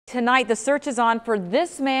Tonight, the search is on for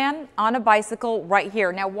this man on a bicycle right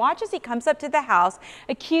here. Now watch as he comes up to the house,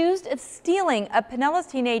 accused of stealing a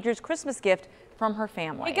Pinellas teenager's Christmas gift from her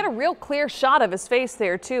family. You get a real clear shot of his face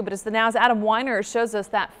there too, but as the Now's Adam Weiner shows us,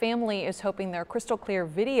 that family is hoping their crystal clear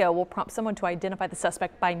video will prompt someone to identify the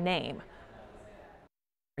suspect by name.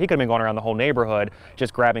 He could have been going around the whole neighborhood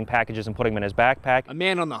just grabbing packages and putting them in his backpack. A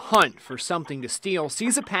man on the hunt for something to steal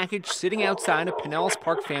sees a package sitting outside a Pinellas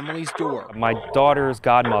Park family's door. My daughter's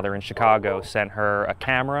godmother in Chicago sent her a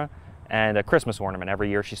camera and a Christmas ornament. Every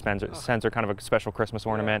year she sends her kind of a special Christmas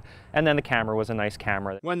ornament, and then the camera was a nice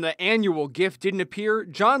camera. When the annual gift didn't appear,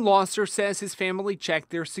 John Losser says his family checked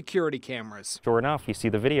their security cameras. Sure enough, you see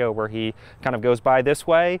the video where he kind of goes by this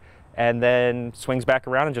way and then swings back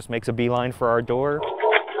around and just makes a beeline for our door.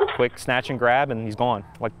 Quick snatch and grab, and he's gone.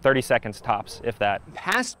 Like 30 seconds tops, if that.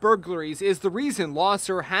 Past burglaries is the reason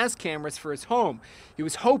Losser has cameras for his home. He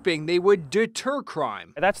was hoping they would deter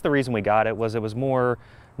crime. That's the reason we got it. It was more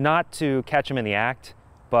not to catch him in the act,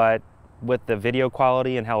 but with the video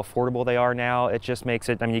quality and how affordable they are now, it just makes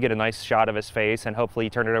it, I mean, you get a nice shot of his face and hopefully you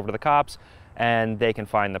turn it over to the cops and they can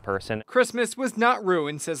find the person. Christmas was not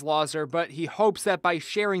ruined, says Losser, but he hopes that by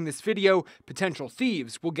sharing this video, potential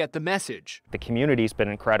thieves will get the message. The community's been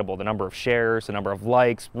incredible, the number of shares, the number of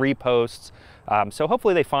likes, reposts. So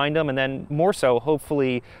hopefully they find them, and then more so,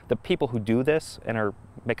 hopefully the people who do this and are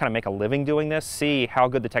kind of make a living doing this see how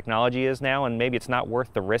good the technology is now, and maybe it's not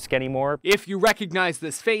worth the risk anymore. If you recognize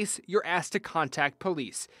this face, you're asked to contact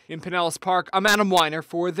police. In Pinellas Park, I'm Adam Weiner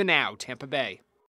for The Now, Tampa Bay.